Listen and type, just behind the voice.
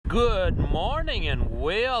Good morning and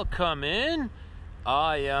welcome in.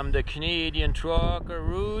 I am the Canadian trucker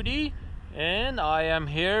Rudi, and I am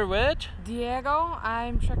here with Diego.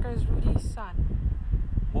 I'm Truckers Rudi's son.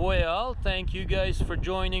 Well, thank you guys for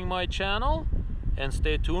joining my channel, and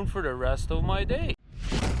stay tuned for the rest of my day.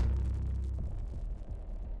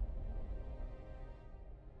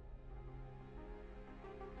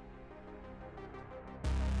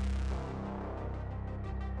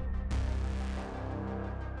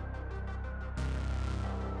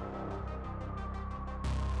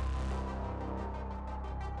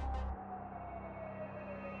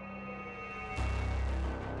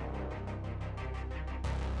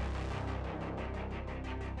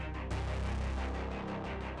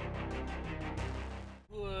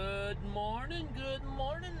 Good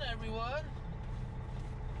morning everyone.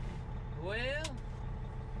 Well,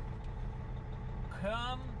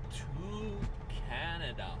 come to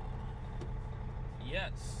Canada.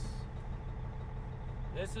 Yes,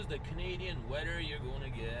 this is the Canadian weather you're gonna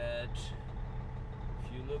get.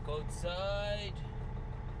 If you look outside,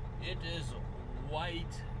 it is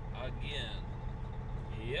white again.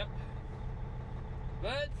 Yep.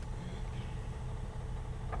 But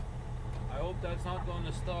I hope that's not going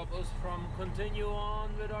to stop us from continue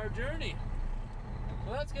on with our journey.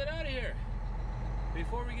 So let's get out of here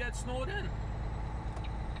before we get snowed in.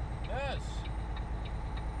 Yes.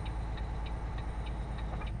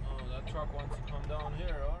 Oh, that truck wants to come down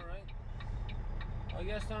here. All right. I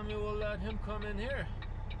guess then we will let him come in here.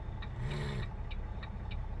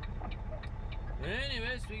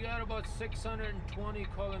 Anyways, we got about 620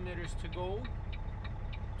 kilometers to go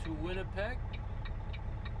to Winnipeg.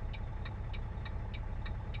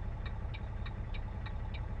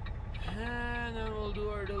 And then we'll do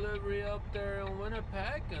our delivery up there in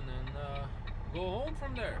Winnipeg and then go home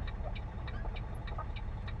from there.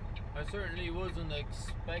 I certainly wasn't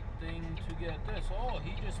expecting to get this. Oh,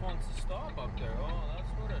 he just wants to stop up there. Oh,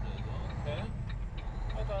 that's what it is. Okay.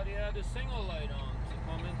 I thought he had a single light on to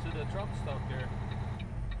come into the truck stop here.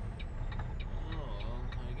 Oh, well,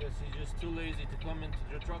 I guess he's just too lazy to come into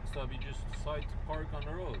the truck stop. He just decided to park on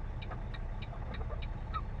the road.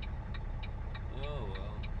 Oh, well.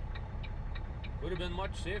 Would have been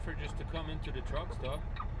much safer just to come into the truck stop,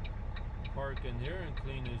 park in here and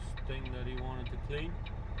clean his thing that he wanted to clean.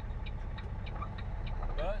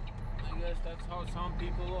 But I guess that's how some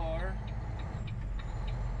people are.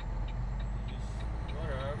 Just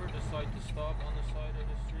whatever, decide to stop on the side of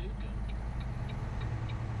the street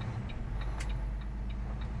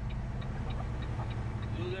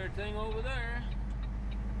and do their thing over there.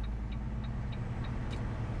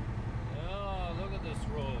 Oh, look at this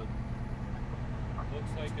road.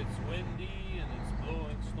 Looks like it's windy and it's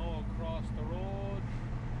blowing snow across the road.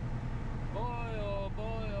 Boy, oh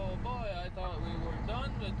boy, oh boy, I thought we were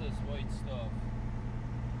done with this white stuff.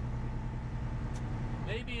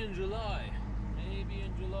 Maybe in July. Maybe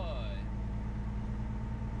in July.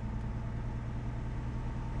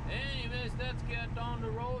 Anyways, let's get down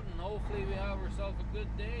the road and hopefully we have ourselves a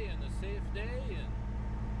good day and a safe day, and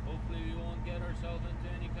hopefully we won't get ourselves into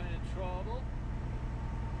any kind of trouble.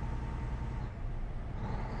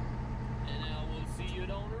 See you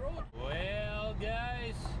down the road. Well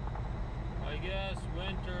guys, I guess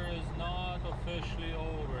winter is not officially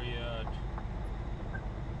over yet.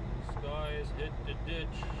 The sky has hit the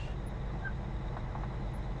ditch.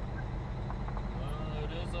 Well,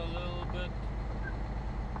 it is a little bit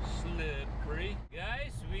slippery.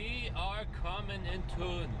 Guys, we are coming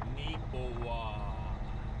into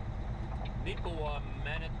Manitoba,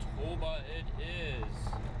 Manitoba it is.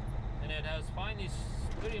 And it has finally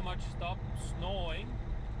pretty much stopped snowing,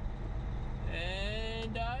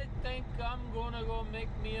 and I think I'm gonna go make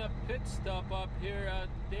me a pit stop up here at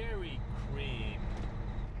Dairy Cream.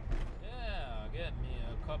 Yeah, get me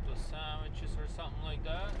a couple of sandwiches or something like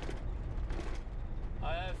that.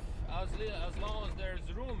 I have as long as there's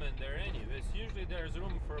room in there anyways. Usually there's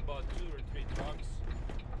room for about 2 or 3 trucks,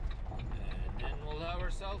 and then we'll have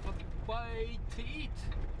ourselves a bite to eat.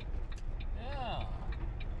 Yeah.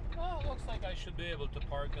 Well, it looks like I should be able to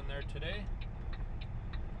park in there today.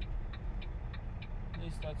 At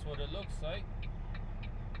least that's what it looks like.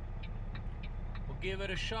 We'll give it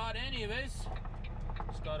a shot anyways.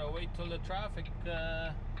 Just gotta wait till the traffic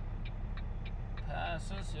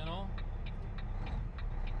passes, you know.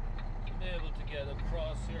 To be able to get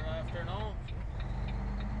across here after now.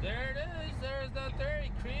 There it is. There's that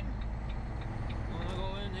Dairy Cream. I'm gonna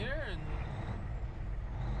go in here and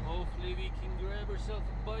hopefully we can grab ourselves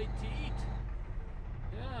a bite to eat.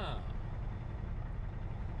 Yeah.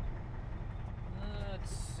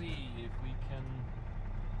 Let's see if we can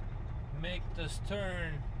make this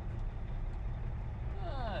turn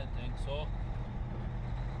I think so.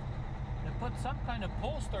 They put some kind of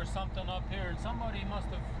post or something up here, and somebody must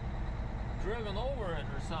have driven over it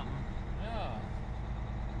or something. Yeah.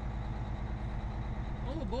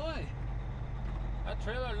 Oh boy. That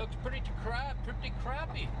trailer looks pretty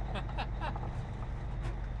crappy.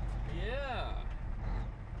 Yeah.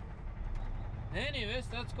 Anyways,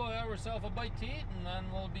 let's go have ourselves a bite to eat, and then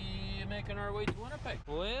we'll be making our way to Winnipeg.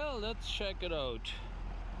 Well, let's check it out.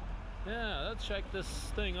 Yeah, let's check this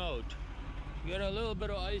thing out. Got a little bit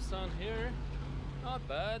of ice on here. Not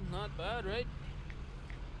bad, right?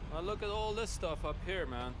 Now look at all this stuff up here,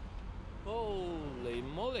 man. Holy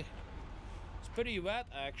moly. It's pretty wet,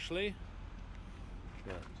 actually.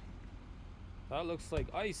 But that looks like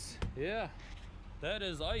ice. Yeah, that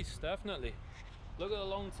is ice, definitely. Look at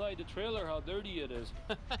alongside the trailer how dirty it is.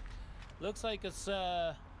 Looks like it's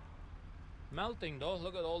melting though.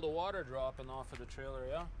 Look at all the water dropping off of the trailer,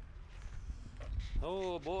 yeah?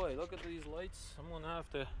 Oh boy, look at these lights. I'm gonna have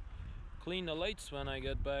to clean the lights when I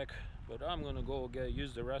get back. But I'm gonna go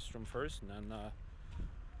use the restroom first and then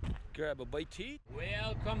grab a bite to eat.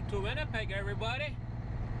 Welcome to Winnipeg, everybody.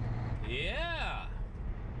 Yeah,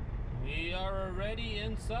 we are already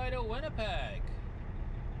inside of Winnipeg.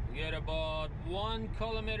 We got about 1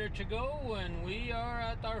 kilometer to go and we are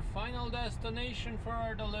at our final destination for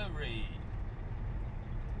our delivery.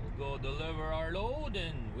 We'll go deliver our load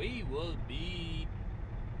and we will be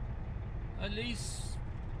at least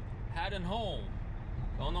heading home.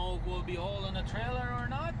 Don't know if we'll be hauling a trailer or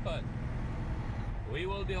not, but we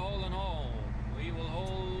will be hauling home. We will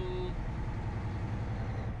hold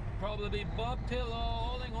probably bobtail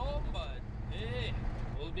hauling home, but hey,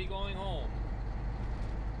 we'll be going home.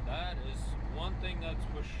 That is one thing that's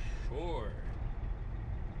for sure.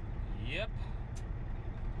 Yep.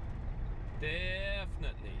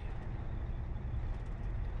 Definitely.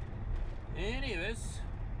 Anyways,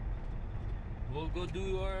 we'll go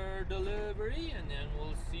do our delivery and then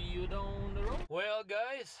we'll see you down the road. Well,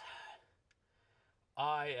 guys,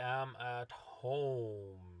 I am at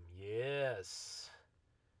home. Yes.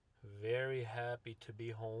 Very happy to be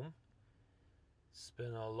home. It's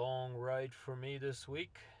been a long ride for me this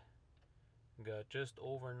week. Got just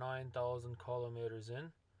over 9,000 kilometers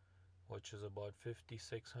in, which is about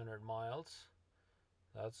 5,600 miles.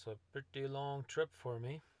 That's a pretty long trip for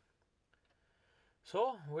me.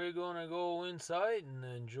 So we're gonna go inside and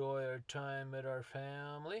enjoy our time with our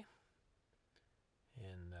family.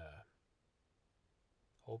 And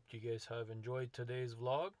hope you guys have enjoyed today's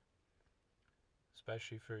vlog.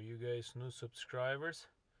 Especially for you guys new subscribers.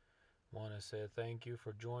 Want to say thank you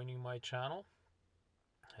for joining my channel.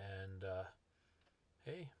 And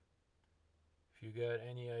hey, if you got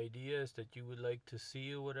any ideas that you would like to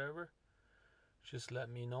see or whatever, just let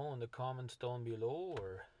me know in the comments down below,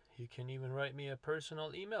 or you can even write me a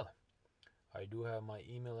personal email. I do have my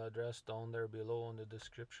email address down there below in the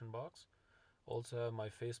description box. Also have my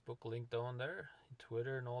Facebook link down there,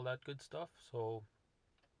 Twitter and all that good stuff, so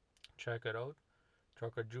check it out.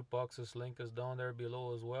 Trucker Jukebox's link is down there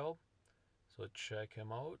below as well, so check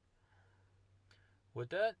him out. With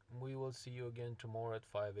that, we will see you again tomorrow at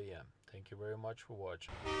 5 a.m. Thank you very much for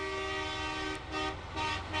watching.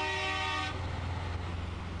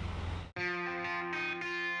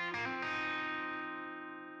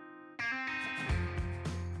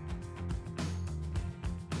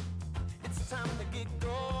 It's time to get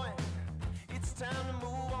going. It's time to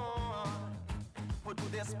move on. Put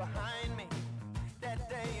this behind me. That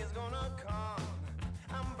day is gonna come.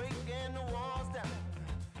 I'm breaking the walls down.